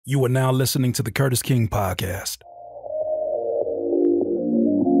You are now listening to the Curtis King Podcast.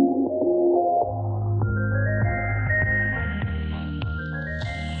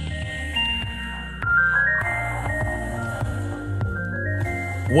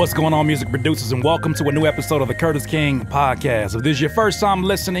 What's going on, music producers, and welcome to a new episode of the Curtis King Podcast. If this is your first time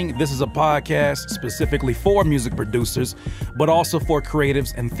listening, this is a podcast specifically for music producers, but also for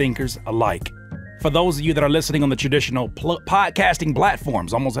creatives and thinkers alike. For those of you that are listening on the traditional podcasting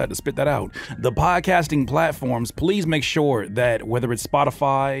platforms, almost had to spit that out, the podcasting platforms, please make sure that whether it's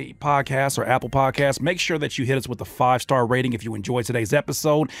Spotify podcasts or Apple Podcasts, make sure that you hit us with a 5-star rating if you enjoyed today's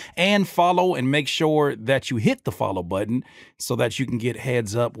episode, and follow, and make sure that you hit the follow button so that you can get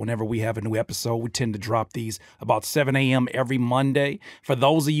heads up whenever we have a new episode. We tend to drop these about 7 a.m. every Monday. For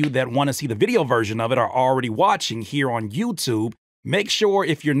those of you that want to see the video version of it, are already watching here on YouTube, make sure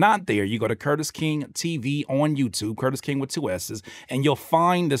if you're not there, you go to Curtis King TV on YouTube, Curtis King with 2 S's, and you'll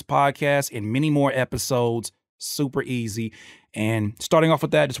find this podcast and many more episodes. Super easy. And starting off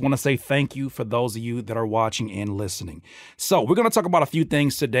with that, I just want to say thank you for those of you that are watching and listening. So we're going to talk about a few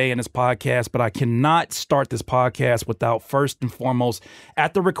things today in this podcast, but I cannot start this podcast without first and foremost,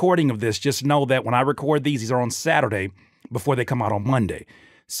 at the recording of this, just know that when I record these are on Saturday before they come out on Monday.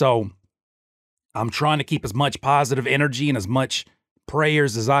 So I'm trying to keep as much positive energy and as much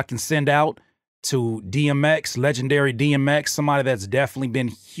prayers as I can send out to DMX, legendary DMX, somebody that's definitely been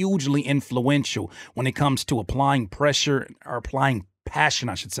hugely influential when it comes to applying pressure, or applying passion,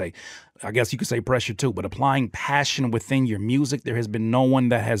 I should say. I guess you could say pressure too, but applying passion within your music. There has been no one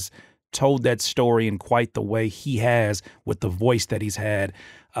that has told that story in quite the way he has with the voice that he's had.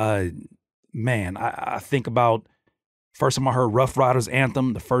 Man, I think about first time I heard Rough Riders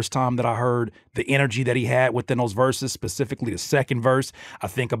Anthem, the first time that I heard the energy that he had within those verses, specifically the second verse. I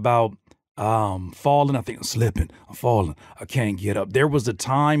think about falling, I think I'm slipping, I'm falling, I can't get up. There was a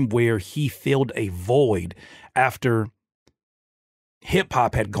time where he filled a void after hip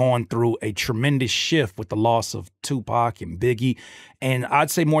hop had gone through a tremendous shift with the loss of Tupac and Biggie. And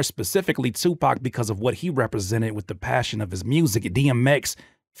I'd say more specifically Tupac because of what he represented with the passion of his music. DMX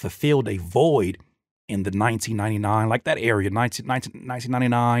fulfilled a void in the 1999, like that area,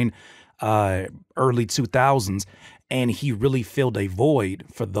 1999, early 2000s. And he really filled a void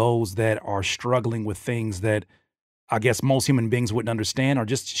for those that are struggling with things that I guess most human beings wouldn't understand, or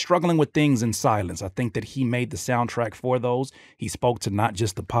just struggling with things in silence. I think that he made the soundtrack for those. He spoke to not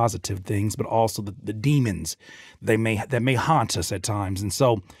just the positive things, but also the demons that may haunt us at times. And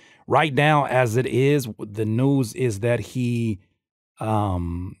so right now, as it is, the news is that he's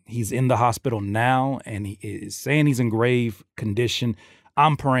in the hospital now, and he is saying he's in grave condition.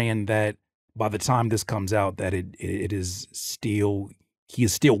 I'm praying that by the time this comes out, that he is still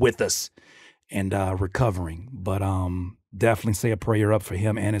with us and recovering. But definitely say a prayer up for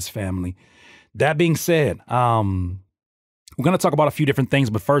him and his family. That being said, we're going to talk about a few different things,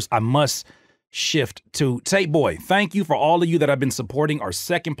 but first I must shift to Tape Boy. Thank you for all of you that have been supporting our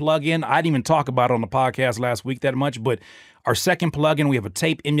second plugin. I didn't even talk about it on the podcast last week that much, but our second plugin, we have a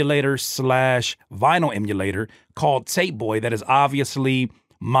tape emulator / vinyl emulator called Tape Boy that is obviously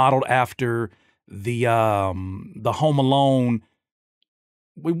modeled after the Home Alone.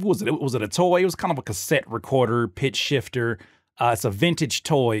 What was it? Was it a toy? It was kind of a cassette recorder, pitch shifter. It's a vintage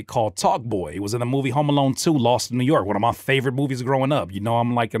toy called Talk Boy. It was in the movie Home Alone 2, Lost in New York, one of my favorite movies growing up. You know,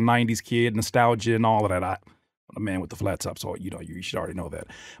 I'm like a 90s kid, nostalgia and all of that. I'm a man with the flat top, so you should already know that.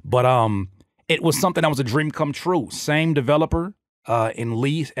 But it was something that was a dream come true. Same developer in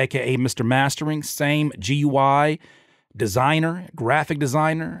Lee, aka Mr. Mastering, same GUI designer, graphic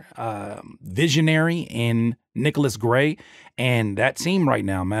designer, visionary in Nicholas Gray. And that team right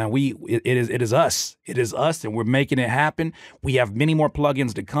now, man, it is us. It is us, and we're making it happen. We have many more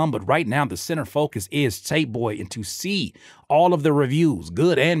plugins to come, but right now the center focus is Tape Boy. And to see all of the reviews,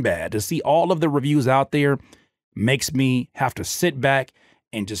 good and bad, to see all of the reviews out there makes me have to sit back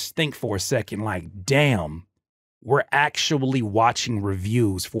and just think for a second, like, damn, we're actually watching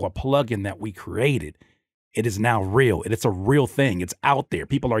reviews for a plugin that we created. It is now real. It's a real thing. It's out there.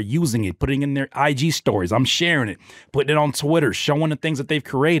 People are using it, putting in their IG stories. I'm sharing it, putting it on Twitter, showing the things that they've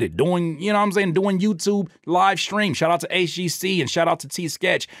created, doing, you know what I'm saying, doing YouTube live stream. Shout out to HGC and shout out to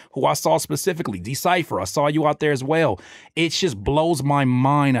T-Sketch, who I saw specifically. Decipher, I saw you out there as well. It just blows my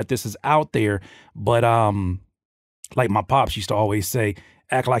mind that this is out there. But like my pops used to always say,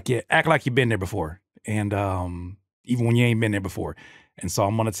 act like you've been there before. And even when you ain't been there before. And so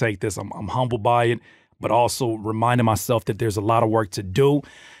I'm going to take this. I'm humbled by it, but also reminding myself that there's a lot of work to do.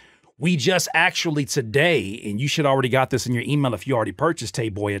 We just actually today, and you should already got this in your email if you already purchased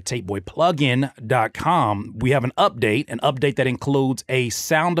Tapeboy at tapeboyplugin.com. We have an update that includes a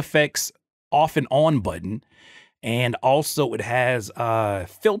sound effects off and on button. And also it has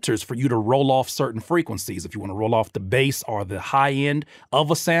filters for you to roll off certain frequencies. If you want to roll off the bass or the high end of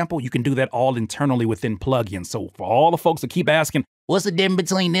a sample, you can do that all internally within plugins. So for all the folks that keep asking, what's the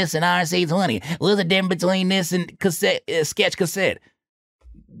difference between this and RC20? What's the difference between this and sketch cassette?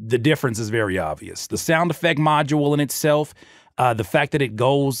 The difference is very obvious. The sound effect module in itself, the fact that it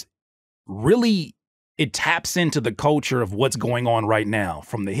goes really, it taps into the culture of what's going on right now.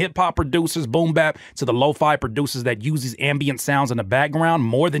 From the hip hop producers, boom bap, to the lo-fi producers that use these ambient sounds in the background,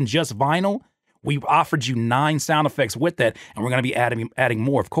 more than just vinyl. We've offered you 9 sound effects with that, and we're going to be adding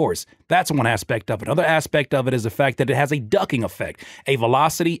more, of course. That's one aspect of it. Another aspect of it is the fact that it has a ducking effect, a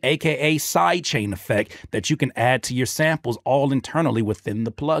velocity, aka sidechain effect that you can add to your samples all internally within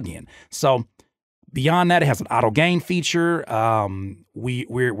the plugin. So beyond that, it has an auto gain feature.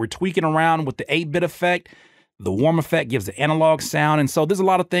 We're tweaking around with the 8-bit effect. The warm effect gives the analog sound. And so there's a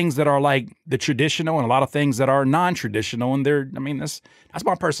lot of things that are like the traditional and a lot of things that are non-traditional. And that's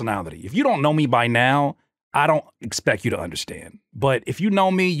my personality. If you don't know me by now, I don't expect you to understand. But if you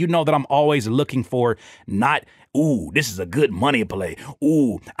know me, you know that I'm always looking for not, ooh, this is a good money play.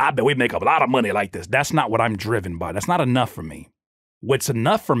 Ooh, I bet we make a lot of money like this. That's not what I'm driven by. That's not enough for me. What's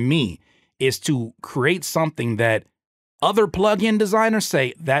enough for me is to create something that other plugin designers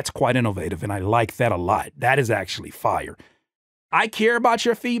say, that's quite innovative, and I like that a lot. That is actually fire. I care about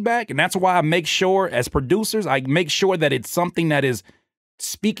your feedback, and that's why I make sure, as producers, I make sure that it's something that is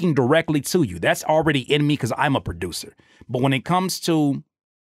speaking directly to you. That's already in me because I'm a producer. But when it comes to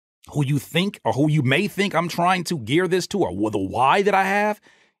who you think or who you may think I'm trying to gear this to, or the why that I have,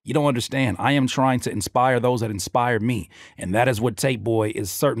 you don't understand. I am trying to inspire those that inspire me. And that is what Tapeboy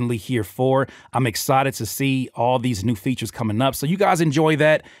is certainly here for. I'm excited to see all these new features coming up. So you guys enjoy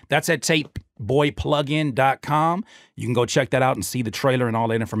that. That's at tapeboyplugin.com. You can go check that out and see the trailer and all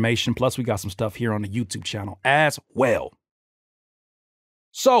that information. Plus, we got some stuff here on the YouTube channel as well.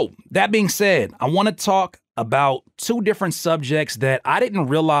 So that being said, I want to talk about 2 different subjects that I didn't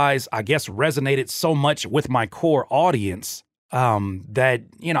realize, I guess, resonated so much with my core audience. That,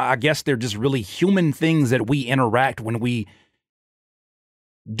 I guess they're just really human things that we interact when we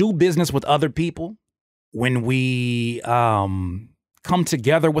do business with other people, when we come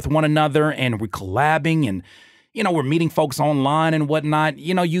together with one another and we're collabing and, we're meeting folks online and whatnot.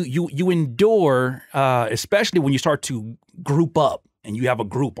 You endure, especially when you start to group up and you have a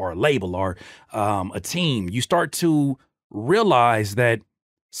group or a label or a team, you start to realize that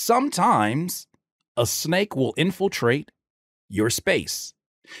sometimes a snake will infiltrate your space.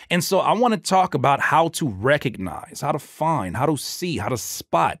 And so I want to talk about how to recognize, how to find, how to see, how to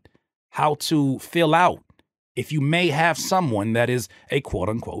spot, how to fill out if you may have someone that is a quote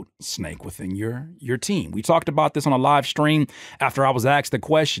unquote snake within your team. We talked about this on a live stream after I was asked the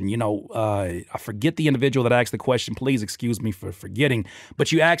question. I forget the individual that asked the question. Please excuse me for forgetting.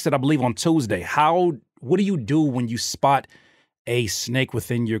 But you asked it, I believe, on Tuesday. What do you do when you spot a snake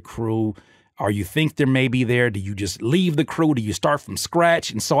within your crew? Or you think there may be there? Do you just leave the crew? Do you start from scratch?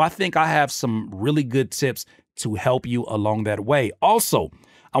 And so I think I have some really good tips to help you along that way. Also,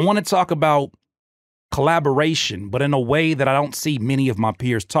 I want to talk about collaboration, but in a way that I don't see many of my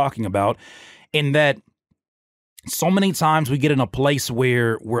peers talking about, in that so many times we get in a place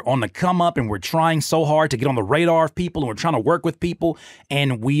where we're on the come up and we're trying so hard to get on the radar of people and we're trying to work with people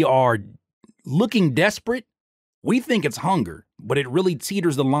and we are looking desperate. We think it's hunger, but it really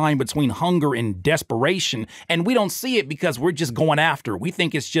teeters the line between hunger and desperation. And we don't see it because we're just going after it. We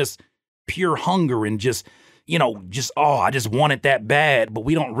think it's just pure hunger and I just want it that bad. But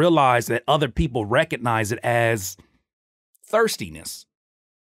we don't realize that other people recognize it as thirstiness.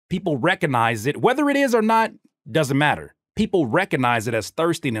 People recognize it, whether it is or not, doesn't matter. People recognize it as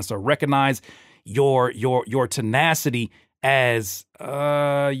thirstiness or recognize your tenacity as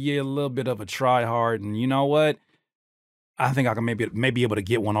a little bit of a try hard. And you know what? I think I can maybe able to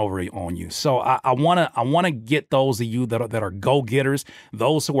get one over on you. So I wanna get those of you that are go-getters,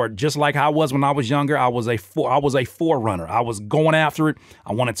 those who are just like I was when I was younger. I was a forerunner. I was going after it.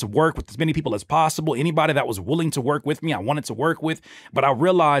 I wanted to work with as many people as possible. Anybody that was willing to work with me, I wanted to work with. But I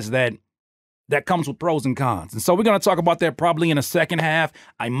realized that comes with pros and cons. And so we're going to talk about that probably in a second half.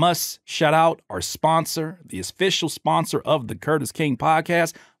 I must shout out our sponsor, the official sponsor of the Curtis King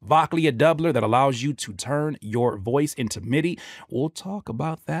podcast, Voclia Doubler, that allows you to turn your voice into MIDI. We'll talk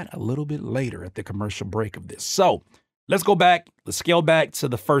about that a little bit later at the commercial break of this. So let's scale back to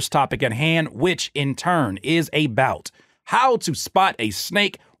the first topic at hand, which in turn is about how to spot a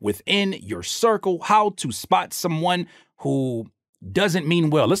snake within your circle, how to spot someone who doesn't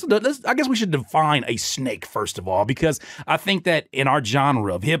mean well. I guess we should define a snake first of all, because I think that in our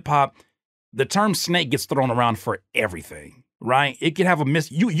genre of hip hop, the term snake gets thrown around for everything, right? It could have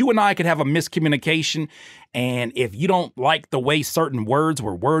you and I could have a miscommunication. And if you don't like the way certain words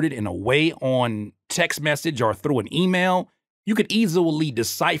were worded in a way on text message or through an email, you could easily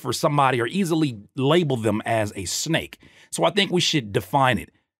decipher somebody or easily label them as a snake. So I think we should define it.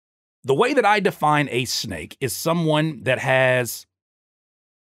 The way that I define a snake is someone that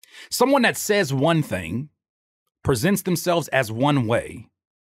says one thing, presents themselves as one way,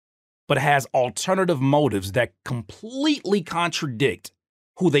 but has alternative motives that completely contradict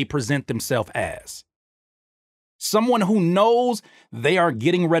who they present themselves as. Someone who knows they are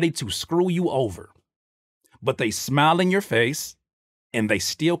getting ready to screw you over, but they smile in your face and they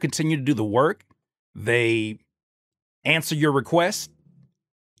still continue to do the work. They answer your requests,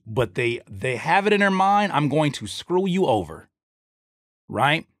 but they have it in their mind, I'm going to screw you over,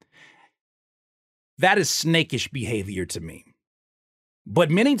 right? That is snakish behavior to me.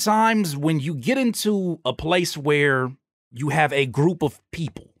 But many times when you get into a place where you have a group of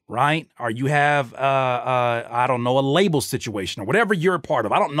people, right? Or you have, I don't know, a label situation or whatever you're a part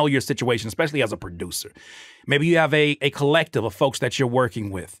of. I don't know your situation, especially as a producer. Maybe you have a collective of folks that you're working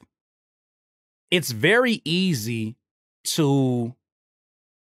with. It's very easy to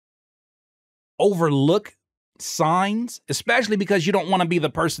overlook signs, especially because you don't want to be the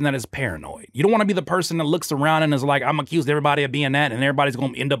person that is paranoid. You don't want to be the person that looks around and is like, I'm accused everybody of being that, and everybody's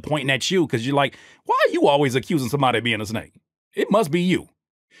going to end up pointing at you because you're like, why are you always accusing somebody of being a snake? It must be you.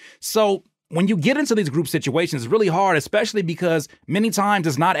 So when you get into these group situations, it's really hard, especially because many times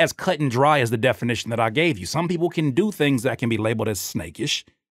it's not as cut and dry as the definition that I gave you. Some people can do things that can be labeled as snakish,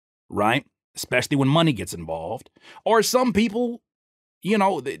 right? Especially when money gets involved. Or some people, you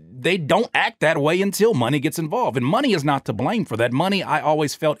know, they don't act that way until money gets involved. And money is not to blame for that. Money, I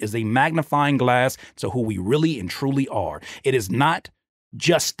always felt, is a magnifying glass to who we really and truly are. It is not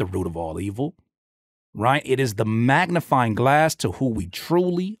just the root of all evil, right? It is the magnifying glass to who we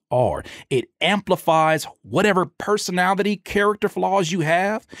truly are. It amplifies whatever personality, character flaws you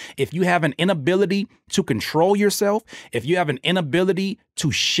have. If you have an inability to control yourself, if you have an inability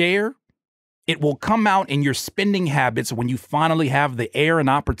to share, it will come out in your spending habits when you finally have the air and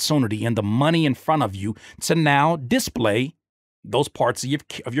opportunity and the money in front of you to now display those parts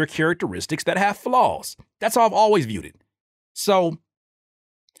of your characteristics that have flaws. That's how I've always viewed it. So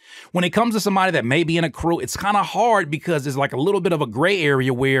when it comes to somebody that may be in a crew, it's kind of hard because there's like a little bit of a gray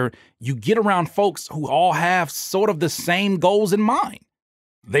area where you get around folks who all have sort of the same goals in mind.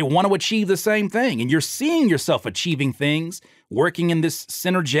 They want to achieve the same thing, and you're seeing yourself achieving things working in this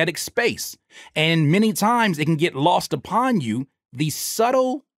synergetic space. And many times it can get lost upon you, these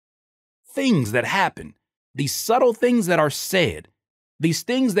subtle things that happen, these subtle things that are said, these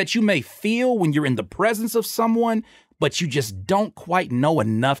things that you may feel when you're in the presence of someone, but you just don't quite know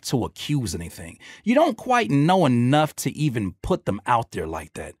enough to accuse anything. You don't quite know enough to even put them out there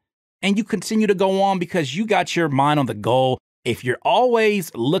like that. And you continue to go on because you got your mind on the goal. If you're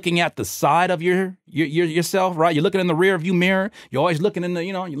always looking at the side of yourself, right? You're looking in the rear view mirror. You're always looking in the,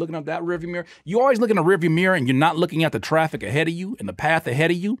 you're looking up that rear view mirror. You always look in the rear view mirror and you're not looking at the traffic ahead of you and the path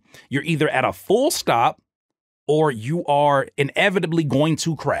ahead of you. You're either at a full stop or you are inevitably going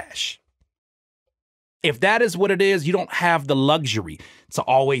to crash. If that is what it is, you don't have the luxury to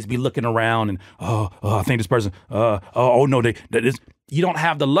always be looking around and, I think this person, no, you don't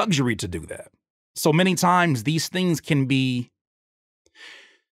have the luxury to do that. So many times these signs cannot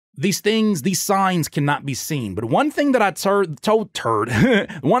be seen. But one thing that I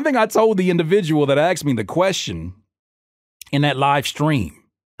one thing I told the individual that asked me the question in that live stream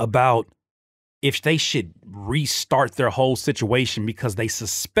about if they should restart their whole situation because they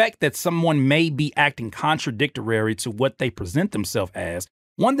suspect that someone may be acting contradictory to what they present themselves as.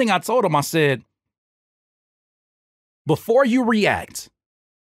 One thing I told them, I said, before you react,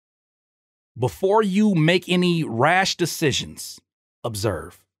 before you make any rash decisions,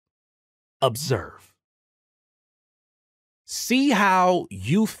 observe. Observe. See how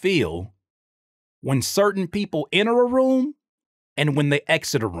you feel when certain people enter a room and when they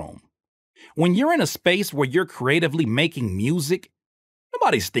exit a room. When you're in a space where you're creatively making music,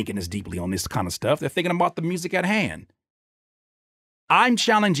 nobody's thinking as deeply on this kind of stuff. They're thinking about the music at hand. I'm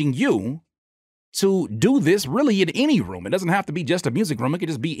challenging you to do this really in any room. It doesn't have to be just a music room. It could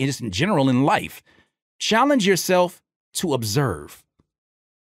just be just in general in life. Challenge yourself to observe.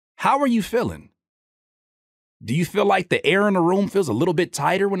 How are you feeling? Do you feel like the air in the room feels a little bit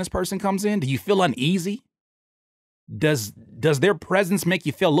tighter when this person comes in? Do you feel uneasy? does their presence make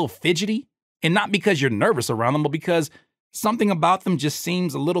you feel a little fidgety? And not because you're nervous around them, but because something about them just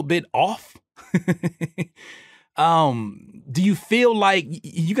seems a little bit off? Do you feel like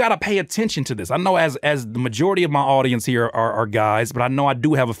you got to pay attention to this? I know as the majority of my audience here are guys, but I know I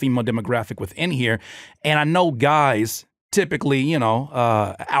do have a female demographic within here. And I know guys typically,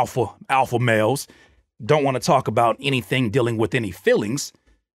 alpha males don't want to talk about anything dealing with any feelings,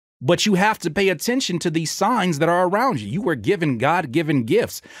 but you have to pay attention to these signs that are around you. You were given God-given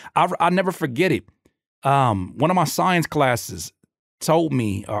gifts. I'll never forget it. One of my science classes told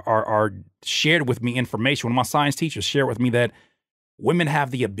me or shared with me information. One of my science teachers shared with me that women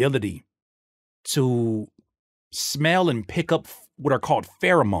have the ability to smell and pick up what are called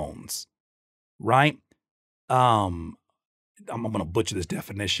pheromones, right? I'm going to butcher this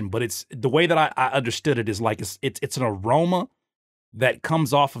definition, but it's the way that I understood it is like it's an aroma that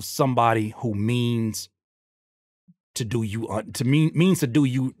comes off of somebody who means to do you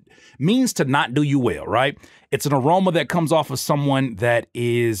means to not do you well, right? It's an aroma that comes off of someone that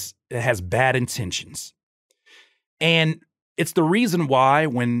has bad intentions. And it's the reason why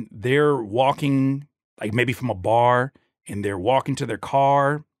when they're walking, like maybe from a bar, and they're walking to their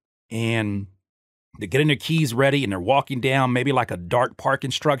car and they're getting their keys ready and they're walking down maybe like a dark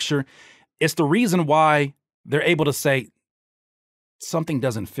parking structure, it's the reason why they're able to say, something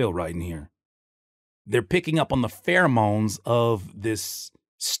doesn't feel right in here. They're picking up on the pheromones of this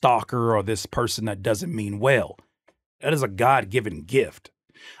stalker or this person that doesn't mean well. That is a God-given gift.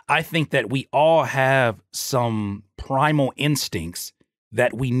 I think that we all have some primal instincts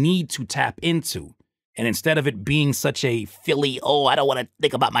that we need to tap into. And instead of it being such a I don't want to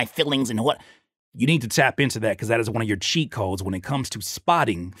think about my feelings and what, you need to tap into that, because that is one of your cheat codes when it comes to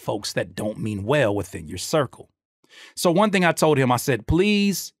spotting folks that don't mean well within your circle. So one thing I told him, I said,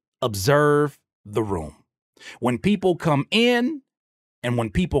 please observe the room. When people come in and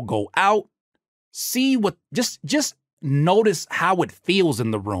when people go out, see what, just notice how it feels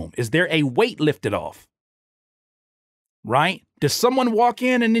in the room. Is there a weight lifted off? Right? Does someone walk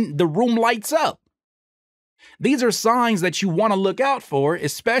in and then the room lights up? These are signs that you want to look out for,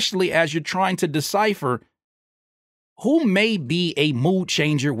 especially as you're trying to decipher who may be a mood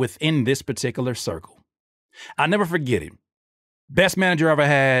changer within this particular circle. I'll never forget it. Best manager I ever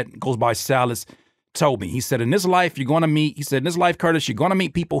had, goes by Salas, told me, he said, in this life, Curtis, you're going to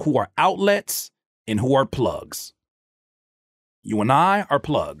meet people who are outlets and who are plugs. You and I are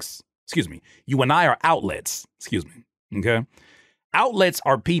plugs. You and I are outlets. Okay. Outlets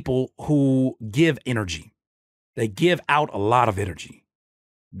are people who give energy. They give out a lot of energy.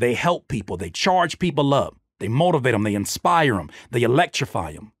 They help people. They charge people up. They motivate them. They inspire them. They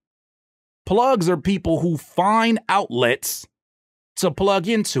electrify them. Plugs are people who find outlets to plug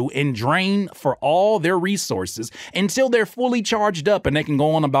into and drain for all their resources until they're fully charged up and they can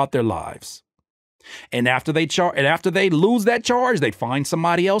go on about their lives. And after they lose that charge, they find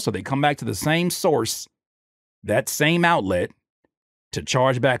somebody else, or they come back to the same source, that same outlet, to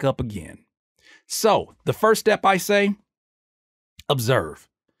charge back up again. So the first step, I say, observe.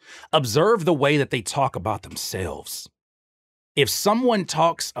 Observe the way that they talk about themselves. If someone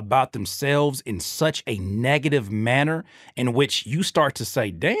talks about themselves in such a negative manner in which you start to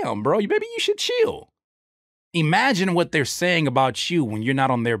say, damn, bro, maybe you should chill. Imagine what they're saying about you when you're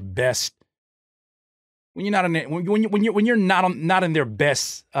not on their best. When you're not in when you're not in their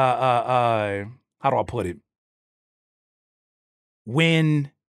best. How do I put it?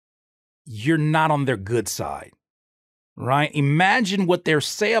 When you're not on their good side. Right? Imagine what they'll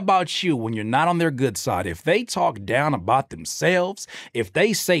say about you when you're not on their good side. If they talk down about themselves, if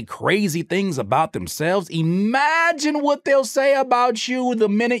they say crazy things about themselves, imagine what they'll say about you the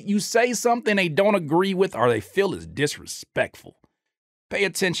minute you say something they don't agree with or they feel is disrespectful. Pay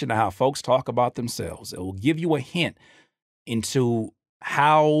attention to how folks talk about themselves. It will give you a hint into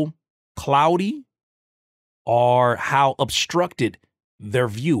how cloudy or how obstructed their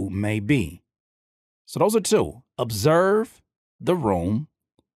view may be. So those are two. Observe the room.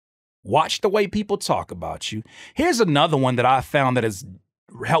 Watch the way people talk about you. Here's another one that I found that has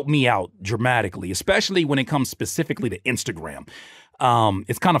helped me out dramatically, especially when it comes specifically to Instagram.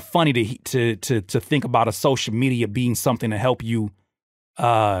 It's kind of funny to think about a social media being something to help you,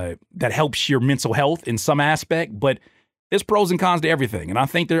 that helps your mental health in some aspect, but there's pros and cons to everything. And I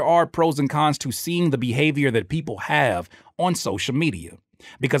think there are pros and cons to seeing the behavior that people have on social media,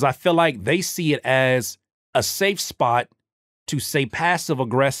 because I feel like they see it as a safe spot to say passive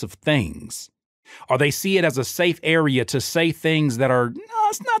aggressive things. Or they see it as a safe area to say things that are, no,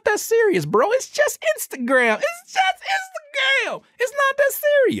 it's not that serious, bro. It's just Instagram. It's just Instagram. It's not that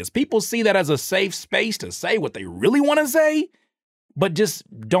serious. People see that as a safe space to say what they really want to say, but just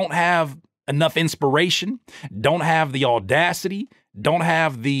don't have enough inspiration, don't have the audacity, don't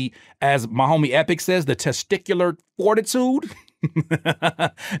have the, as my homie Epic says, the testicular fortitude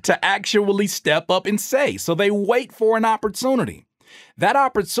to actually step up and say. So they wait for an opportunity. That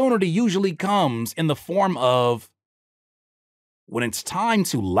opportunity usually comes in the form of when it's time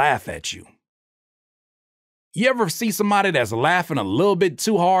to laugh at you. You ever see somebody that's laughing a little bit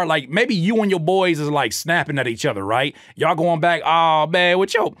too hard? Like maybe you and your boys is like snapping at each other, right? Y'all going back, oh man,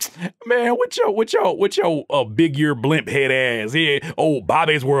 with your big ear blimp head ass here, oh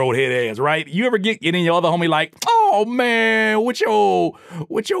Bobby's World head ass, right? You ever get in your other homie like, oh man, with your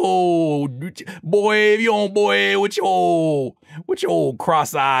boy, if you on boy, with your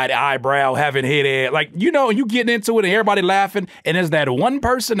cross-eyed eyebrow having head ass, like you getting into it and everybody laughing, and there's that one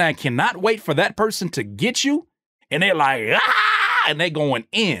person that cannot wait for that person to get you. And they're like, ah, and they're going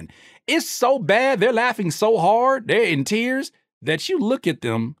in. It's so bad. They're laughing so hard. They're in tears that you look at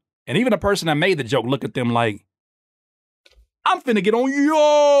them. And even the person that made the joke look at them like, I'm finna get on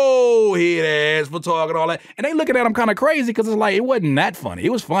your head ass for talking all that. And they looking at them kind of crazy because it's like, it wasn't that funny.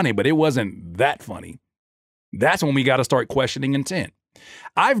 It was funny, but it wasn't that funny. That's when we got to start questioning intent.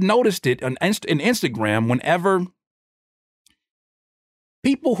 I've noticed it on Instagram whenever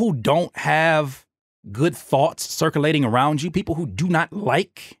people who don't have good thoughts circulating around you, people who do not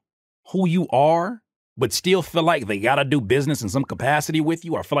like who you are, but still feel like they got to do business in some capacity with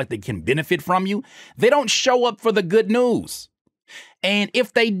you or feel like they can benefit from you, they don't show up for the good news. And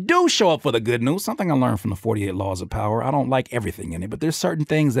if they do show up for the good news, something I learned from the 48 Laws of Power, I don't like everything in it, but there's certain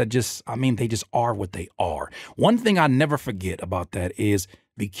things that they just are what they are. One thing I never forget about that is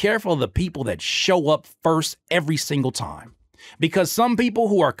be careful of the people that show up first every single time. Because some people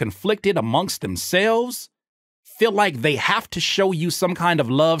who are conflicted amongst themselves feel like they have to show you some kind of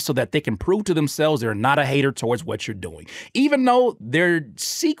love so that they can prove to themselves they're not a hater towards what you're doing. Even though they're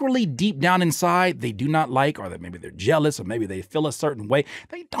secretly deep down inside, they do not like, or that maybe they're jealous, or maybe they feel a certain way.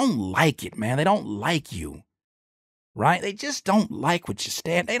 They don't like it, man. They don't like you, right? They just don't like what you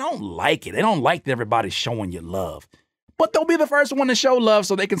stand. They don't like it. They don't like that everybody's showing you love. But they'll be the first one to show love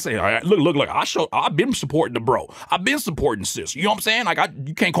so they can say, all right, look, I've been supporting the bro. I've been supporting sis. You know what I'm saying? Like,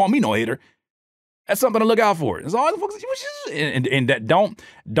 you can't call me no hater. That's something to look out for. It's all, and that don't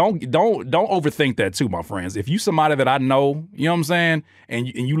overthink that too, my friends. If you somebody that I know, you know what I'm saying, and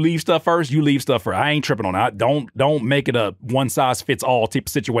you leave stuff first, you leave stuff first. I ain't tripping on that. Don't make it a one size fits all type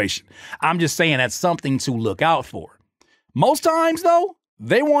of situation. I'm just saying that's something to look out for. Most times though,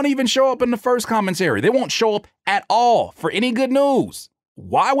 they won't even show up in the first commentary. They won't show up at all for any good news.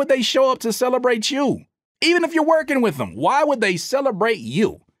 Why would they show up to celebrate you? Even if you're working with them, why would they celebrate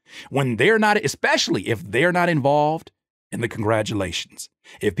you when they're not, especially if they're not involved in the congratulations?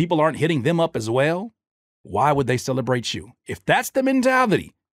 If people aren't hitting them up as well, why would they celebrate you? If that's the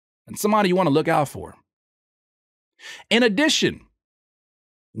mentality, and somebody you want to look out for. In addition,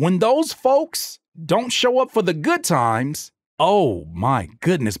 when those folks don't show up for the good times, oh my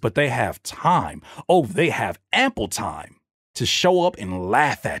goodness, but they have time. Oh, they have ample time to show up and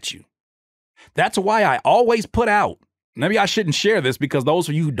laugh at you. That's why I always put out, maybe I shouldn't share this because those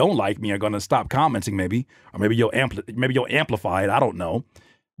of you who don't like me are going to stop commenting maybe, or maybe you'll amplify it, I don't know.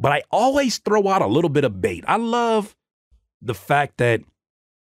 But I always throw out a little bit of bait. I love the fact that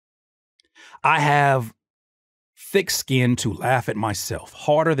I have thick skin to laugh at myself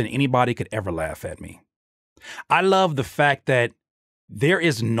harder than anybody could ever laugh at me. I love the fact that there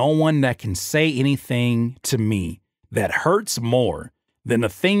is no one that can say anything to me that hurts more than the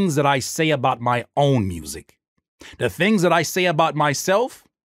things that I say about my own music. The things that I say about myself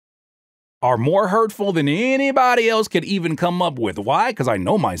are more hurtful than anybody else could even come up with. Why? Because I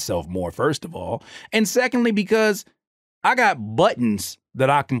know myself more, first of all. And secondly, because I got buttons that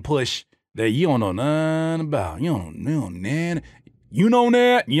I can push that you don't know nothing about. You don't know nothing. You know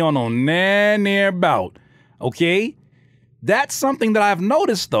that? You don't know nothing about. Okay? That's something that I've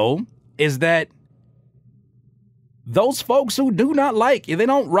noticed, though, is that those folks who do not like you, they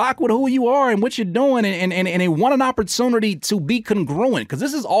don't rock with who you are and what you're doing, and they want an opportunity to be congruent, because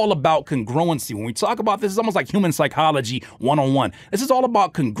this is all about congruency. When we talk about this, it's almost like human psychology 101. This is all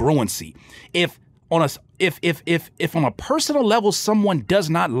about congruency. If on a personal level someone does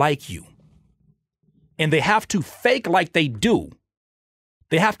not like you and they have to fake like they do,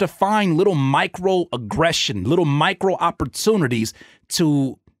 they have to find little micro aggression, little micro opportunities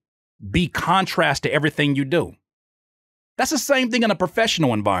to be contrast to everything you do. That's the same thing in a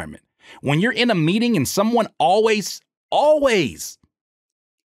professional environment. When you're in a meeting and someone always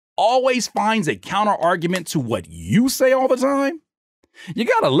finds a counter argument to what you say all the time, you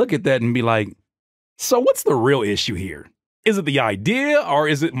got to look at that and be like, so what's the real issue here? Is it the idea or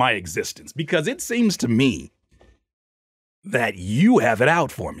is it my existence? Because it seems to me that you have it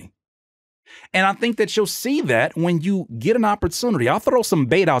out for me. And I think that you'll see that when you get an opportunity. I'll throw some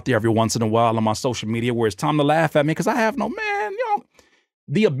bait out there every once in a while on my social media where it's time to laugh at me, because I have no, man,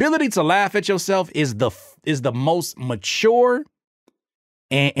 the ability to laugh at yourself is the most mature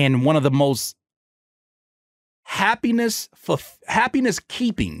and one of the most happiness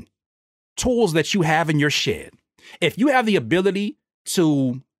keeping tools that you have in your shed. If you have the ability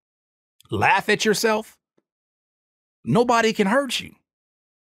to laugh at yourself, nobody can hurt you,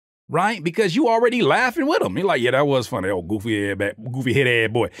 right? Because you already laughing with them. You're like, yeah, that was funny. Oh, goofy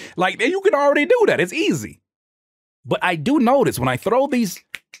head boy. Like, you can already do that. It's easy. But I do notice when I throw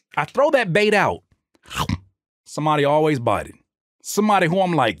that bait out, somebody always bite it. Somebody who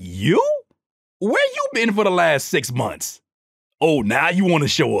I'm like, you? Where you been for the last 6 months? Oh, now you want to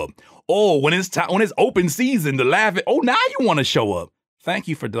show up. Oh, when it's open season to laugh at, oh, now you want to show up. Thank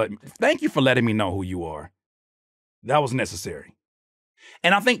you for letting me know who you are. That was necessary.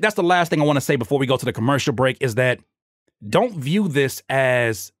 And I think that's the last thing I want to say before we go to the commercial break is that don't view this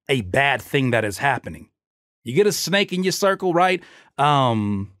as a bad thing that is happening. You get a snake in your circle, right?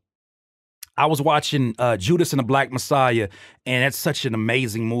 I was watching Judas and the Black Messiah, and it's such an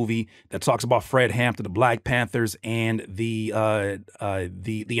amazing movie that talks about Fred Hampton, the Black Panthers, and the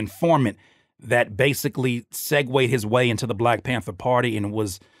informant that basically segued his way into the Black Panther Party, and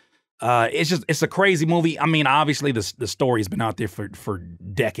was it's a crazy movie. I mean, obviously the story has been out there for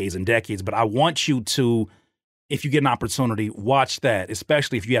decades and decades, but I want you to, if you get an opportunity, watch that,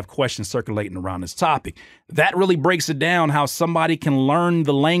 especially if you have questions circulating around this topic. That really breaks it down, how somebody can learn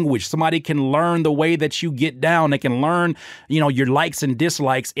the language. Somebody can learn the way that you get down. They can learn, your likes and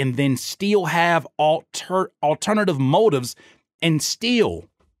dislikes, and then still have alternative motives, and still,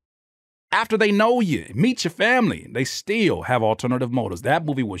 after they know you, meet your family, they still have alternative motives. That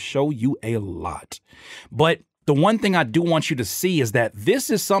movie will show you a lot. But the one thing I do want you to see is that this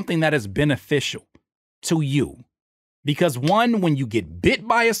is something that is beneficial to you. Because one, when you get bit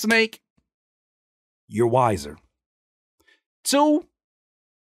by a snake, you're wiser. Two,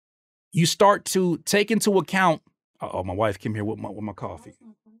 you start to take into account, oh, my wife came here with my coffee.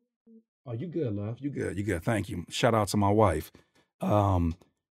 Oh, you good, love? You good. Thank you. Shout out to my wife.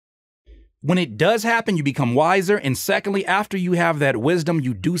 When it does happen, you become wiser. And secondly, after you have that wisdom,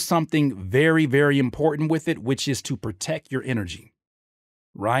 you do something very, very important with it, which is to protect your energy.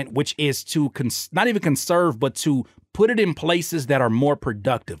 Right? Which is to not even conserve, but to put it in places that are more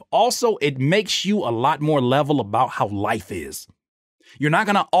productive. Also, it makes you a lot more level about how life is. You're not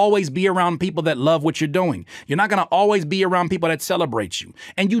going to always be around people that love what you're doing. You're not going to always be around people that celebrate you.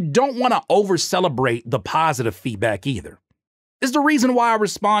 And you don't want to over-celebrate the positive feedback either. It's the reason why I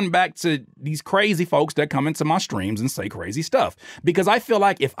respond back to these crazy folks that come into my streams and say crazy stuff. Because I feel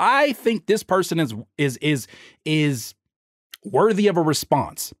like if I think this person is worthy of a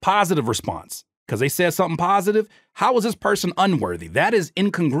response, positive response, because they said something positive, how is this person unworthy? That is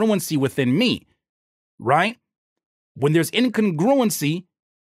incongruency within me, right? When there's incongruency,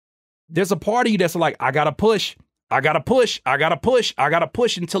 there's a part of you that's like, I gotta push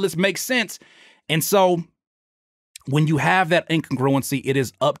until it makes sense. And so when you have that incongruency, it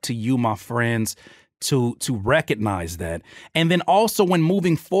is up to you, my friends, to recognize that. And then also when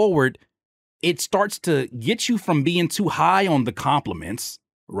moving forward, it starts to get you from being too high on the compliments,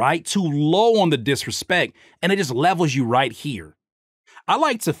 right? Too low on the disrespect. And it just levels you right here. I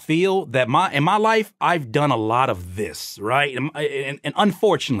like to feel that in my life, I've done a lot of this, right? And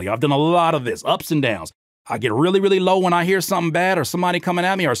unfortunately, I've done a lot of this, ups and downs. I get really, really low when I hear something bad or somebody coming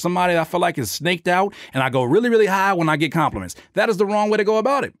at me or somebody I feel like is snaked out. And I go really, really high when I get compliments. That is the wrong way to go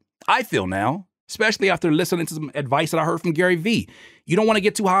about it. I feel now, especially after listening to some advice that I heard from Gary Vee. You don't want to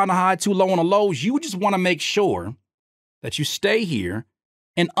get too high on the high, too low on the lows. You just want to make sure that you stay here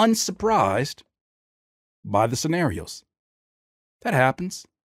and unsurprised by the scenarios. That happens.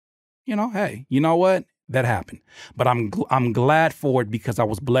 Hey, you know what? That happened. But I'm glad for it because I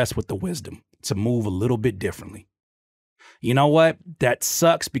was blessed with the wisdom to move a little bit differently. You know what? That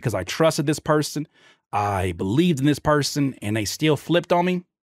sucks because I trusted this person. I believed in this person and they still flipped on me.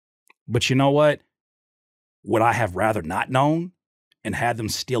 But you know what? Would I have rather not known and had them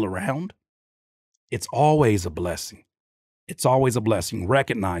still around? It's always a blessing. It's always a blessing.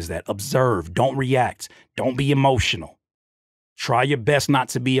 Recognize that. Observe. Don't react. Don't be emotional. Try your best not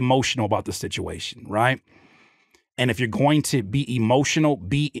to be emotional about the situation, right? And if you're going to be emotional,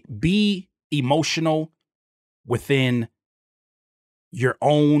 be emotional within your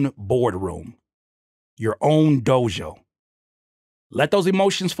own boardroom, your own dojo. Let those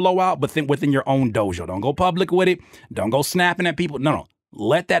emotions flow out, but then within your own dojo. Don't go public with it. Don't go snapping at people. No.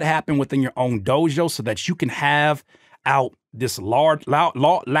 Let that happen within your own dojo so that you can have out this loud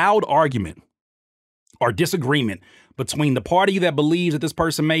argument or disagreement between the party that believes that this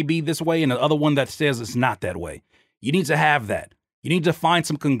person may be this way and the other one that says it's not that way. You need to have that. You need to find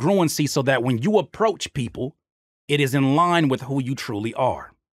some congruency so that when you approach people, it is in line with who you truly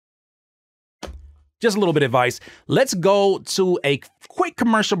are. Just a little bit of advice. Let's go to a quick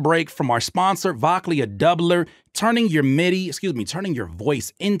commercial break from our sponsor, Voclia Doubler, turning your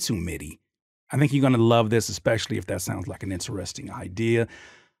voice into MIDI. I think you're going to love this, especially if that sounds like an interesting idea.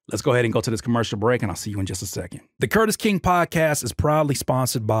 Let's go ahead and go to this commercial break, and I'll see you in just a second. The Curtis King Podcast is proudly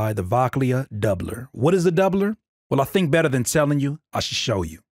sponsored by the Voclia Doubler. What is a doubler? Well, I think better than telling you, I should show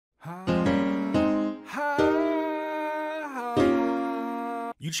you.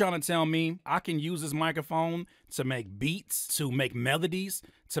 You trying to tell me I can use this microphone to make beats, to make melodies,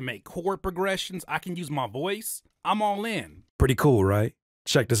 to make chord progressions? I can use my voice? I'm all in. Pretty cool, right?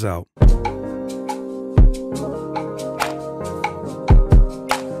 Check this out.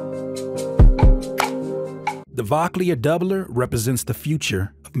 The Voclia Doubler represents the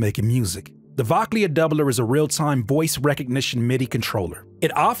future of making music. The Voclia Doubler is a real-time voice recognition MIDI controller.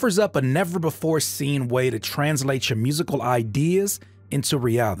 It offers up a never-before-seen way to translate your musical ideas into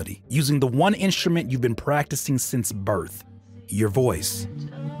reality, using the one instrument you've been practicing since birth, your voice.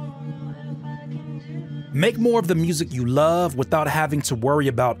 Make more of the music you love without having to worry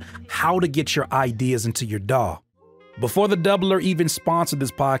about how to get your ideas into your DAW. Before the Doubler even sponsored this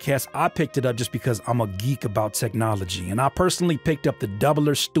podcast, I picked it up just because I'm a geek about technology, and I personally picked up the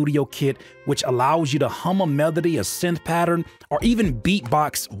Doubler Studio Kit, which allows you to hum a melody, a synth pattern, or even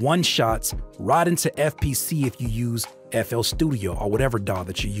beatbox one-shots right into FPC if you use FL Studio or whatever DAW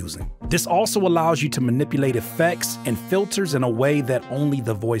that you're using. This also allows you to manipulate effects and filters in a way that only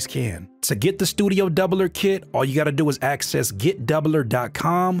the voice can. To get the Studio Doubler Kit, all you gotta do is access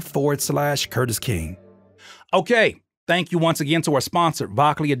getdoubler.com/Curtis King. Okay, thank you once again to our sponsor,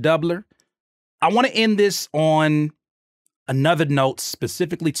 Voclia Doubler. I want to end this on another note,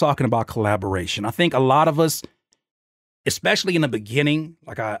 specifically talking about collaboration. I think a lot of us, especially in the beginning,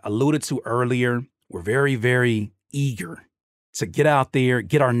 like I alluded to earlier, we're very, very eager to get out there,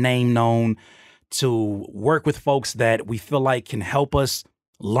 get our name known, to work with folks that we feel like can help us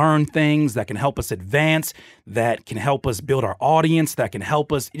learn things, that can help us advance, that can help us build our audience, that can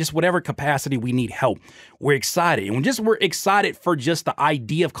help us just whatever capacity we need help. We're excited. And we're excited for just the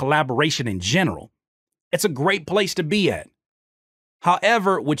idea of collaboration in general. It's a great place to be at.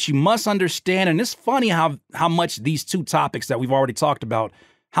 However, what you must understand, and it's funny how much these two topics that we've already talked about,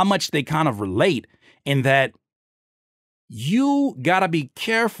 how much they kind of relate, in that you gotta be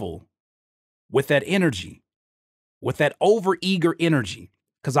careful with that energy, with that overeager energy.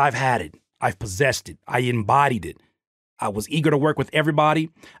 Because I've had it, I've possessed it, I embodied it. I was eager to work with everybody.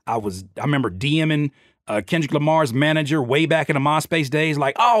 I remember DMing Kendrick Lamar's manager way back in the MySpace days,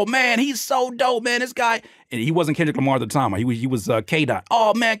 like, oh man, he's so dope, man, this guy. And he wasn't Kendrick Lamar at the time, he was K-Dot.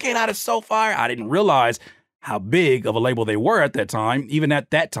 Oh man, K-Dot is so fire. I didn't realize how big of a label they were at that time. Even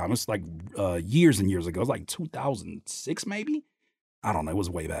at that time, it's like years and years ago. It was like 2006 maybe? I don't know, it was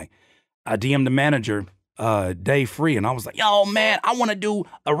way back. I DM'd the manager, Dave Free, and I was like, yo man, I want to do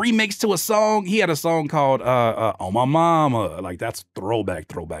a remix to a song. He had a song called On My Mama. Like, that's throwback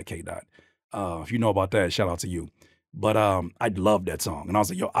K-Dot. If you know about that, shout out to you. But I loved that song, and I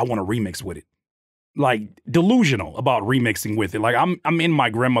was like, yo, I want to remix with it. Like, delusional about remixing with it. Like, I'm in my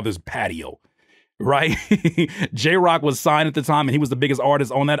grandmother's patio, right? J-Rock was signed at the time, and he was the biggest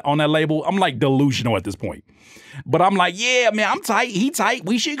artist on that label. I'm like delusional at this point. But I'm like, yeah, man, I'm tight. He tight.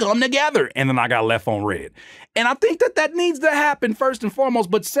 We should come together. And then I got left on red. And I think that needs to happen first and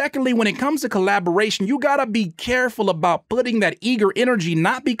foremost. But secondly, when it comes to collaboration, you got to be careful about putting that eager energy,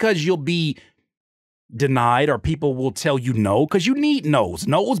 not because you'll be denied or people will tell you no, because you need no's.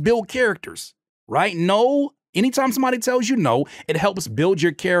 No's build characters, right? No. Anytime somebody tells you no, it helps build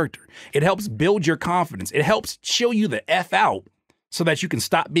your character. It helps build your confidence. It helps chill you the F out so that you can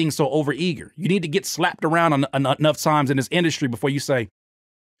stop being so overeager. You need to get slapped around enough times in this industry before you say,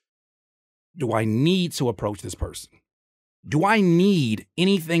 do I need to approach this person? Do I need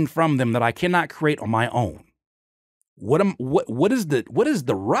anything from them that I cannot create on my own? What is the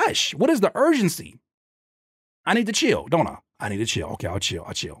rush? What is the urgency? I need to chill, don't I? I need to chill. Okay, I'll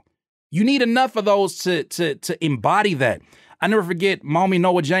chill. You need enough of those to embody that. I never forget, Mommy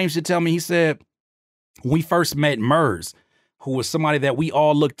Noah James should tell me, he said, When we first met Murs, who was somebody that we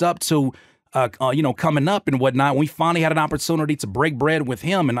all looked up to, coming up and whatnot. We finally had an opportunity to break bread with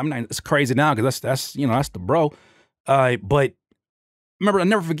him, and I mean, it's crazy now because that's the bro. But remember, I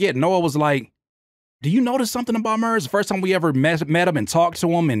never forget. Noah was like, "Do you notice something about Murs?" The first time we ever met him and talked to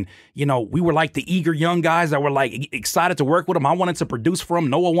him, and we were like the eager young guys that were like excited to work with him. I wanted to produce for him.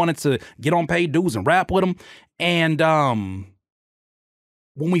 Noah wanted to get on paid dues and rap with him. And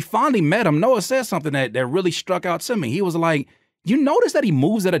when we finally met him, Noah said something that really struck out to me. He was like, "You notice that he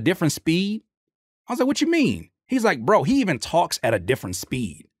moves at a different speed?" I was like, "What you mean?" He's like, "Bro, he even talks at a different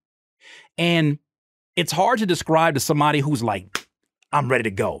speed." And it's hard to describe to somebody who's like, "I'm ready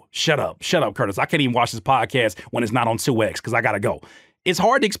to go. Shut up, Curtis. I can't even watch this podcast when it's not on 2X because I got to go." It's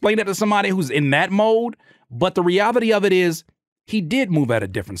hard to explain that to somebody who's in that mode. But the reality of it is he did move at a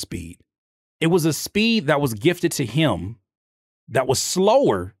different speed. It was a speed that was gifted to him that was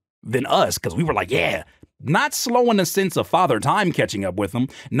slower than us, because we were like, yeah, not slow in the sense of Father Time catching up with him,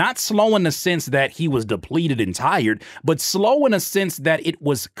 not slow in the sense that he was depleted and tired, but slow in a sense that it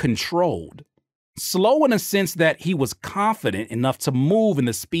was controlled. Slow in a sense that he was confident enough to move in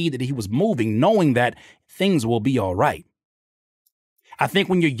the speed that he was moving, knowing that things will be all right. I think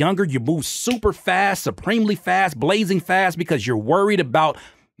when you're younger, you move super fast, supremely fast, blazing fast, because you're worried about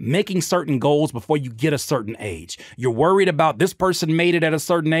making certain goals before you get a certain age. You're worried about this person made it at a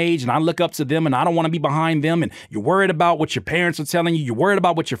certain age and I look up to them and I don't want to be behind them. And you're worried about what your parents are telling you. You're worried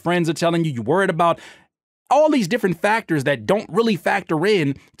about what your friends are telling you. You're worried about all these different factors that don't really factor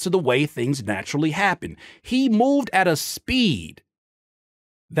in to the way things naturally happen. He moved at a speed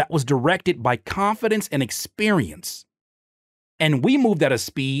that was directed by confidence and experience. And we moved at a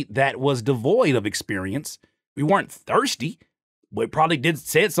speed that was devoid of experience. We weren't thirsty. We probably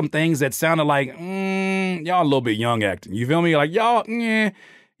said some things that sounded like, y'all a little bit young acting. You feel me? Like y'all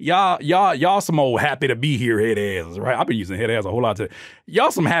some old happy to be here head asses, right? I've been using head ass a whole lot today.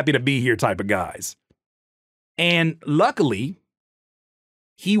 Y'all some happy to be here type of guys. And luckily,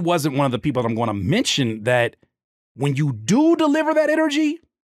 he wasn't one of the people that I'm going to mention that when you do deliver that energy,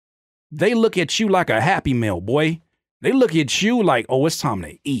 they look at you like a Happy Meal, boy. They look at you like, oh, it's time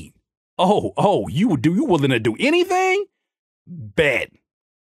to eat. Oh, you willing to do anything? Bet.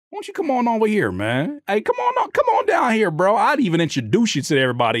 Why don't you come on over here, man? Hey, come on down here, bro. I'd even introduce you to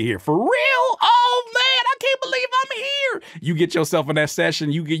everybody here. For real? Oh, man, I can't believe I'm here. You get yourself in that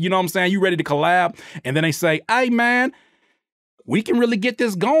session. You know what I'm saying? You ready to collab? And then they say, hey, man, we can really get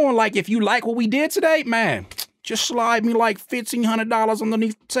this going. Like, if you like what we did today, man, just slide me like $1,500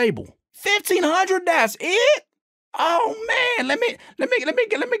 underneath the table. $1,500, that's it? Oh, man, let me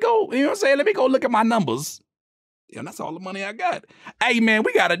go, you know what I'm saying? Let me go look at my numbers. Yeah, that's all the money I got. Hey, man,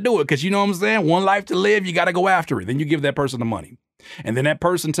 we got to do it because, you know what I'm saying? One life to live, you got to go after it. Then you give that person the money. And then that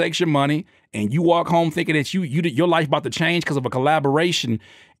person takes your money and you walk home thinking that your life about to change because of a collaboration.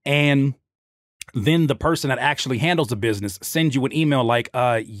 And then the person that actually handles the business sends you an email like,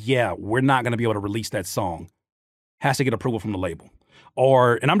 yeah, we're not going to be able to release that song. Has to get approval from the label.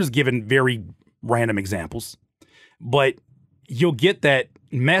 And I'm just giving very random examples. But you'll get that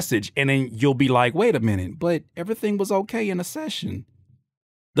message and then you'll be like, wait a minute, but everything was okay in a session.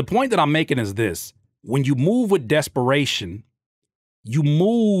 The point that I'm making is this. When you move with desperation, you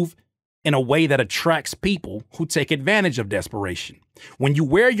move in a way that attracts people who take advantage of desperation. When you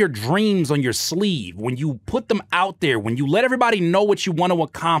wear your dreams on your sleeve, when you put them out there, when you let everybody know what you want to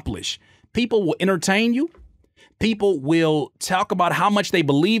accomplish, people will entertain you. People will talk about how much they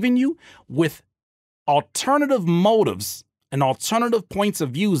believe in you with alternative motives and alternative points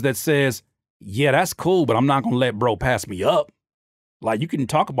of views that says, yeah, that's cool, but I'm not going to let bro pass me up. Like, you can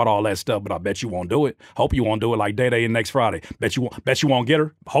talk about all that stuff, but I bet you won't do it. Hope you won't do it like Day Day and next Friday. Bet you won't get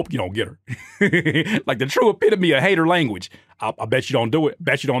her. Hope you don't get her. Like the true epitome of hater language. I bet you don't do it.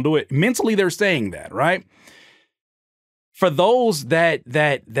 Bet you don't do it. Mentally, they're saying that, right? For those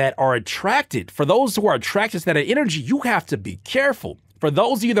that are attracted, for those who are attracted to that energy, you have to be careful. For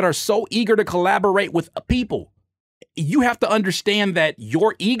those of you that are so eager to collaborate with people, you have to understand that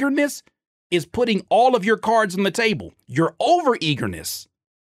your eagerness is putting all of your cards on the table. Your over-eagerness,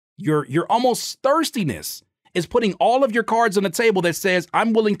 your almost thirstiness is putting all of your cards on the table that says,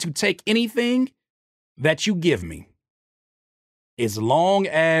 I'm willing to take anything that you give me. As long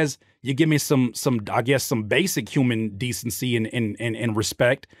as you give me some basic human decency and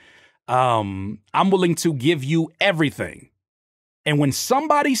respect, I'm willing to give you everything. And when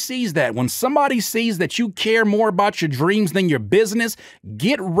somebody sees that, you care more about your dreams than your business,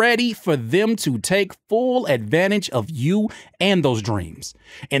 get ready for them to take full advantage of you and those dreams.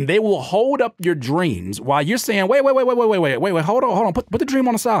 And they will hold up your dreams while you're saying, wait, hold on, put the dream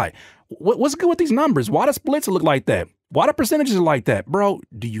on the side. What's good with these numbers? Why the splits look like that? Why the percentages are like that? Bro,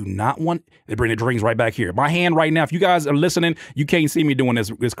 do you not want, they bring the dreams right back here. My hand right now, if you guys are listening, you can't see me doing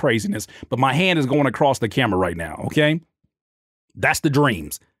this craziness, but my hand is going across the camera right now, okay? That's the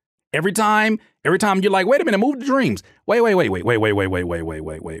dreams. Every time you're like, wait a minute, move the dreams. Wait. Let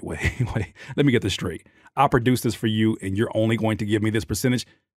me get this straight. I produced this for you and you're only going to give me this percentage.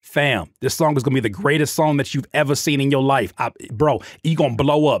 Fam, this song is going to be the greatest song that you've ever seen in your life. Bro, you going to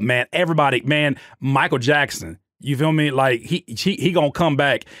blow up, man. Everybody, man, Michael Jackson. You feel me? Like he gonna come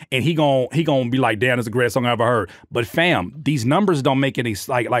back and he gonna be like, damn, that's the greatest song I ever heard. But fam, these numbers don't make any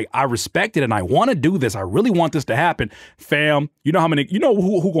like I respect it and I want to do this. I really want this to happen. Fam, you know how many, you know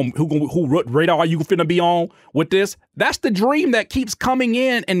who radar you finna be on with this? That's the dream that keeps coming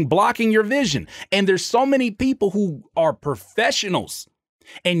in and blocking your vision. And there's so many people who are professionals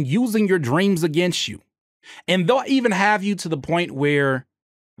and using your dreams against you. And they'll even have you to the point where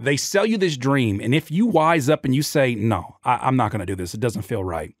they sell you this dream, and if you wise up and you say, no, I'm not going to do this, it doesn't feel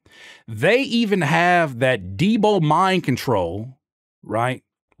right. They even have that Debo mind control, right?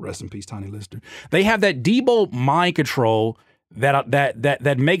 Rest in peace, Tiny Lister. They have that Debo mind control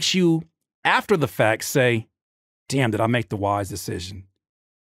that makes you, after the fact, say, damn, did I make the wise decision?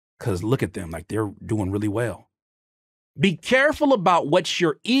 Because look at them, like they're doing really well. Be careful about what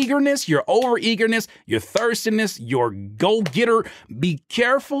your eagerness, your over-eagerness, your thirstiness, your go-getter. Be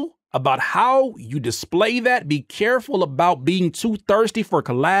careful about how you display that. Be careful about being too thirsty for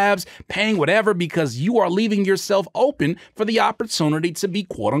collabs, paying whatever, because you are leaving yourself open for the opportunity to be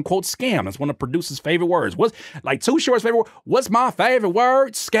quote-unquote scam. That's one of producer's favorite words. What's like Too Short's favorite word? What's my favorite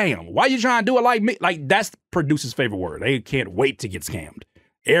word? Scam. Why you trying to do it like me? Like that's producer's favorite word. They can't wait to get scammed.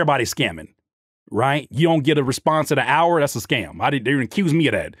 Everybody's scamming. Right? You don't get a response in an hour, that's a scam. They didn't accuse me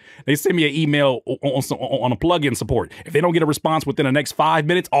of that. They send me an email on a plugin support. If they don't get a response within the next 5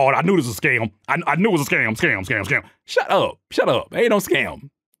 minutes, oh, I knew this was a scam. I knew it was a scam. Shut up. Ain't no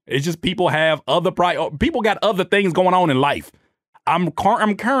scam. It's just people have people got other things going on in life. I'm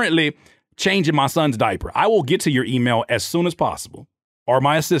currently changing my son's diaper. I will get to your email as soon as possible, or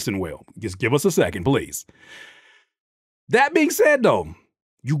my assistant will. Just give us a second, please. That being said, though,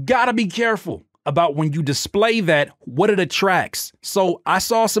 you gotta be careful about when you display that, what it attracts. So I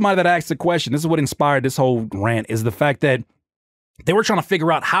saw somebody that asked a question. This is what inspired this whole rant, is the fact that they were trying to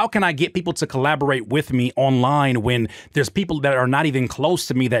figure out, how can I get people to collaborate with me online when there's people that are not even close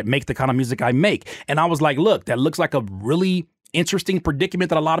to me that make the kind of music I make? And I was like, look, that looks like a really interesting predicament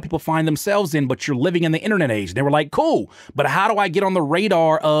that a lot of people find themselves in, but you're living in the internet age. And they were like, cool, but how do I get on the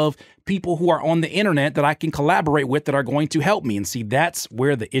radar of people who are on the internet that I can collaborate with that are going to help me? And see, that's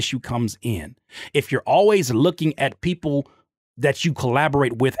where the issue comes in. If you're always looking at people that you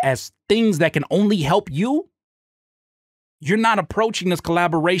collaborate with as things that can only help you, you're not approaching this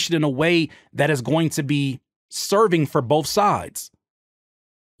collaboration in a way that is going to be serving for both sides.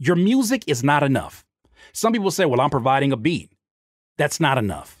 Your music is not enough. Some people say, well, I'm providing a beat. That's not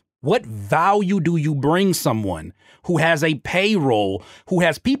enough. What value do you bring someone who has a payroll, who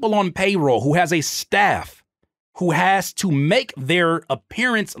has people on payroll, who has a staff, who has to make their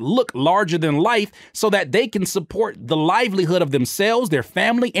appearance look larger than life so that they can support the livelihood of themselves, their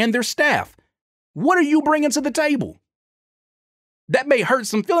family, and their staff? What are you bringing to the table? That may hurt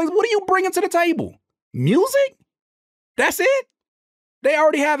some feelings. What are you bringing to the table? Music? That's it? They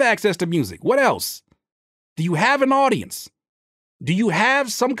already have access to music. What else? Do you have an audience? Do you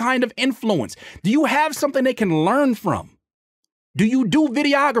have some kind of influence? Do you have something they can learn from? Do you do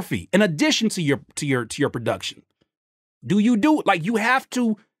videography in addition to your production? Do you do, like, you have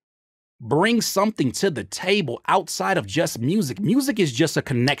to bring something to the table outside of just music. Music is just a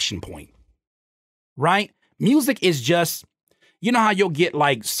connection point, right? Music is just, you know how you'll get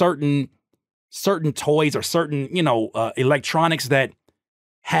like certain toys or certain, electronics that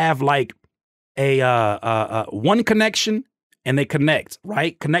have like a one connection and they connect,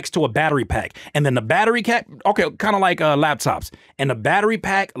 right? Connects to a battery pack. And then the battery pack, okay, kind of like laptops. And the battery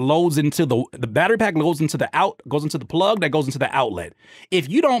pack loads into the goes into the plug that goes into the outlet. If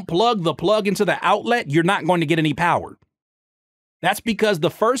you don't plug the plug into the outlet, you're not going to get any power. That's because the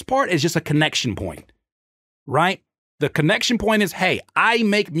first part is just a connection point, right? The connection point is, hey, I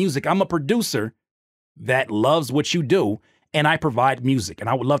make music. I'm a producer that loves what you do, and I provide music, and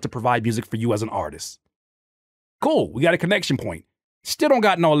I would love to provide music for you as an artist. Cool, we got a connection point. Still don't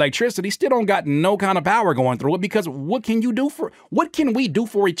got no electricity, still don't got no kind of power going through it, because what can we do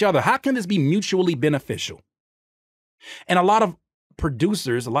for each other? How can this be mutually beneficial? And a lot of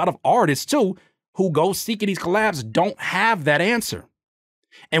producers, a lot of artists too, who go seeking these collabs don't have that answer.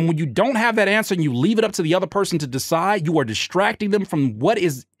 And when you don't have that answer and you leave it up to the other person to decide, you are distracting them from what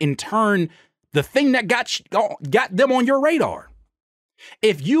is in turn the thing that got them on your radar.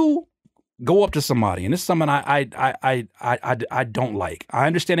 If you go up to somebody, and this is something I don't like. I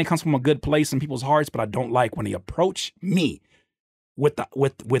understand it comes from a good place in people's hearts, but I don't like when they approach me with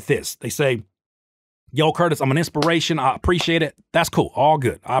this. They say, "Yo, Curtis, I'm an inspiration. I appreciate it." That's cool. All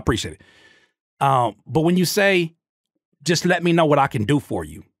good. I appreciate it. But when you say, "Just let me know what I can do for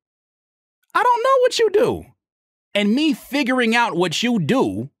you," I don't know what you do. And me figuring out what you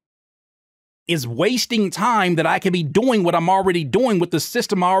do is wasting time that I could be doing what I'm already doing with the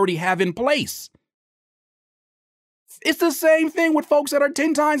system I already have in place. It's the same thing with folks that are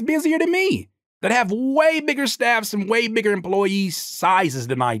 10 times busier than me, that have way bigger staffs and way bigger employee sizes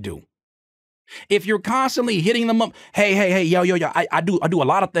than I do. If you're constantly hitting them up, hey, yo, I do a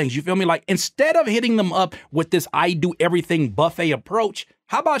lot of things, you feel me? Like, instead of hitting them up with this I do everything buffet approach,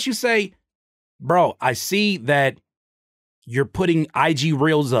 how about you say, "Bro, I see that you're putting IG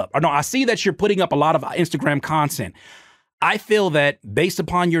Reels up. Or no, I see that you're putting up a lot of Instagram content. I feel that based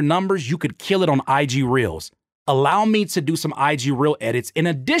upon your numbers, you could kill it on IG Reels. Allow me to do some IG Reel edits. In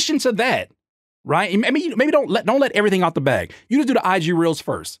addition to that," right? Maybe don't let everything out the bag. You just do the IG Reels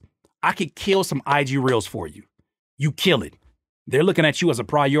first. I could kill some IG Reels for you. You kill it. They're looking at you as a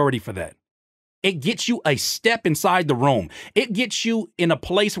priority for that. It gets you a step inside the room. It gets you in a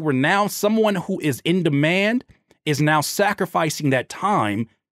place where now someone who is in demand is now sacrificing that time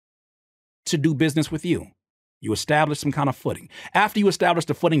to do business with you. You establish some kind of footing. After you establish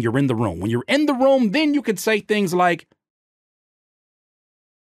the footing, you're in the room. When you're in the room, then you could say things like,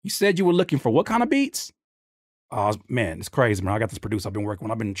 "You said you were looking for what kind of beats?" "Oh, man, it's crazy, man. I got this producer I've been working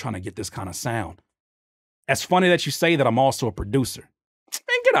on. I've been trying to get this kind of sound." It's funny that you say that I'm also a producer.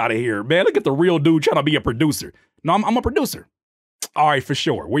 Man, get out of here, man. Look at the real dude trying to be a producer. No, I'm a producer. All right, for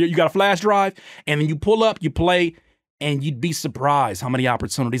sure. Where you got a flash drive, and then you pull up, you play, and you'd be surprised how many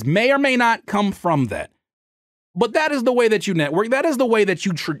opportunities may or may not come from that. But that is the way that you network. That is the way that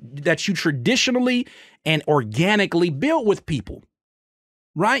you traditionally and organically build with people,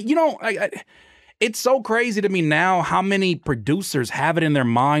 right? You know, it's so crazy to me now how many producers have it in their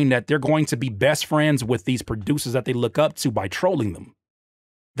mind that they're going to be best friends with these producers that they look up to by trolling them.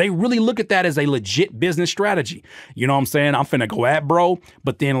 They really look at that as a legit business strategy. You know what I'm saying? I'm finna go at bro,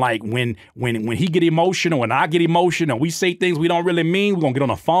 but then like when he get emotional, when I get emotional, and we say things we don't really mean, we're gonna get on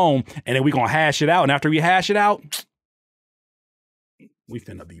the phone and then we're gonna hash it out. And after we hash it out, we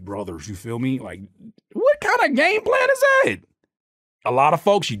finna be brothers, you feel me? Like, what kind of game plan is that? A lot of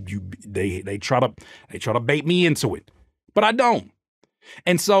folks, they try to bait me into it, but I don't.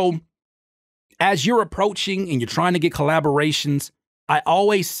 And so as you're approaching and you're trying to get collaborations, I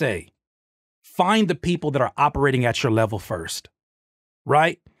always say, find the people that are operating at your level first,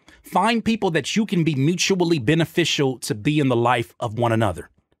 right? Find people that you can be mutually beneficial to be in the life of one another.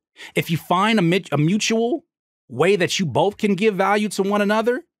 If you find a mutual way that you both can give value to one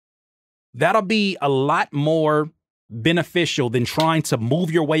another, that'll be a lot more beneficial than trying to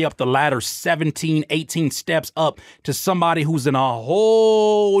move your way up the ladder 17, 18 steps up to somebody who's in a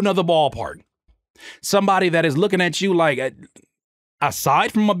whole nother ballpark. Somebody that is looking at you like,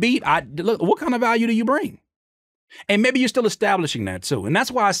 aside from a beat, look, what kind of value do you bring? And maybe you're still establishing that too. And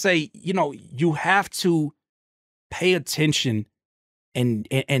that's why I say, you know, you have to pay attention and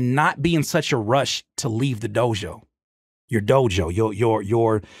not be in such a rush to leave the dojo, your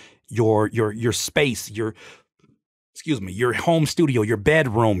space, your home studio, your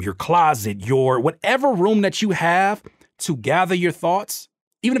bedroom, your closet, your whatever room that you have to gather your thoughts.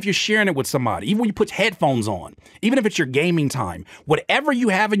 Even if you're sharing it with somebody, even when you put headphones on, even if it's your gaming time, whatever you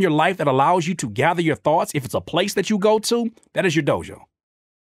have in your life that allows you to gather your thoughts, if it's a place that you go to, that is your dojo.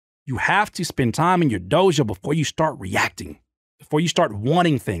 You have to spend time in your dojo before you start reacting, before you start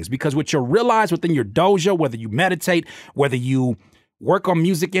wanting things, because what you'll realize within your dojo, whether you meditate, whether you work on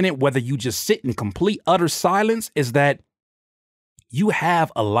music in it, whether you just sit in complete, utter silence, is that you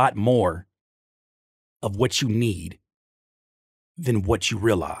have a lot more of what you need than what you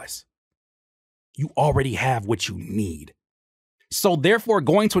realize. You already have what you need. So therefore,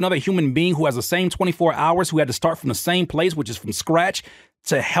 going to another human being who has the same 24 hours, who had to start from the same place, which is from scratch,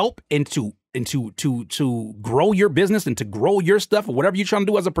 to help and to grow your business and to grow your stuff or whatever you're trying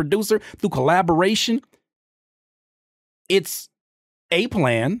to do as a producer through collaboration, it's a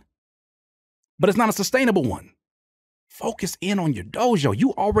plan, but it's not a sustainable one. Focus in on your dojo.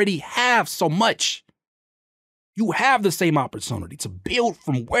 You already have so much. You have the same opportunity to build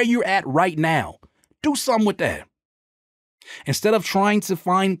from where you're at right now. Do something with that. Instead of trying to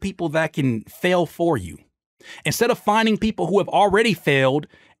find people that can fail for you. Instead of finding people who have already failed,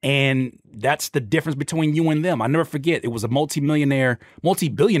 and that's the difference between you and them. I never forget, it was a multi-billionaire,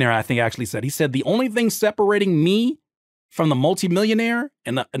 I think actually said. He said, the only thing separating me from the multimillionaire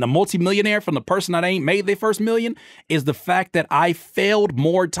and the multimillionaire from the person that ain't made their first million is the fact that I failed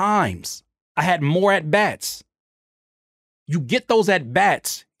more times. I had more at-bats. You get those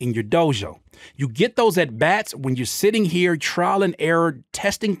at-bats in your dojo. You get those at-bats when you're sitting here, trial and error,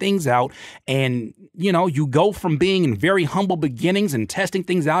 testing things out. And, you know, you go from being in very humble beginnings and testing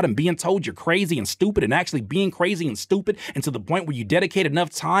things out and being told you're crazy and stupid and actually being crazy and stupid, and to the point where you dedicate enough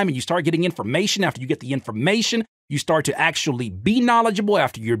time and you start getting information. After you get the information, you start to actually be knowledgeable.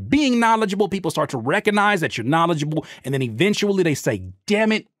 After you're being knowledgeable, people start to recognize that you're knowledgeable. And then eventually they say,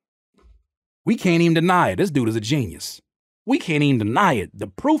 damn it, we can't even deny it. This dude is a genius. We can't even deny it. The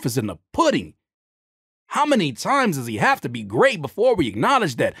proof is in the pudding. How many times does he have to be great before we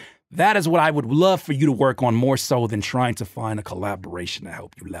acknowledge that? That is what I would love for you to work on more so than trying to find a collaboration to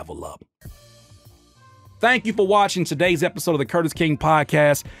help you level up. Thank you for watching today's episode of the Curtis King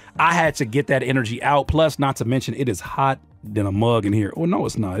Podcast. I had to get that energy out. Plus, not to mention, it is hot than a mug in here. Oh, no,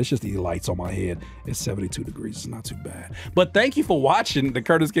 it's not. It's just the lights on my head. It's 72 degrees. It's not too bad. But thank you for watching the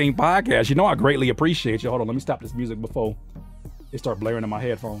Curtis King Podcast. You know, I greatly appreciate you. Hold on, let me stop this music before it starts blaring in my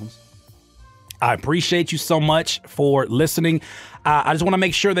headphones. I appreciate you so much for listening. I just want to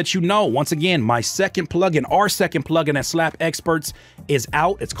make sure that you know, once again, my second plugin, our second plugin at Slap Experts is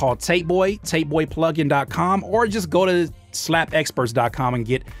out. It's called Tapeboy, tapeboyplugin.com, or just go to slapexperts.com and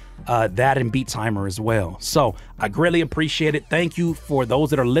get that and Beat Timer as well. So I greatly appreciate it. Thank you for those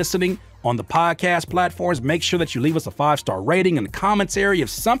that are listening on the podcast platforms. Make sure that you leave us a 5-star rating and a commentary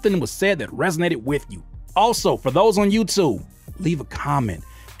if something was said that resonated with you. Also, for those on YouTube, leave a comment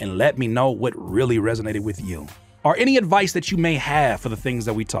and let me know what really resonated with you, or any advice that you may have for the things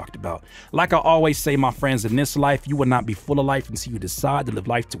that we talked about. Like I always say, my friends, in this life, you will not be full of life until you decide to live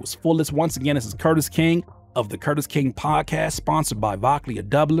life to its fullest. Once again, this is Curtis King of the Curtis King Podcast, sponsored by Vocally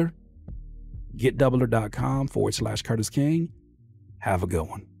Doubler. GetDoubler.com/Curtis King. Have a good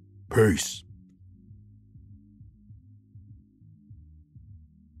one. Peace.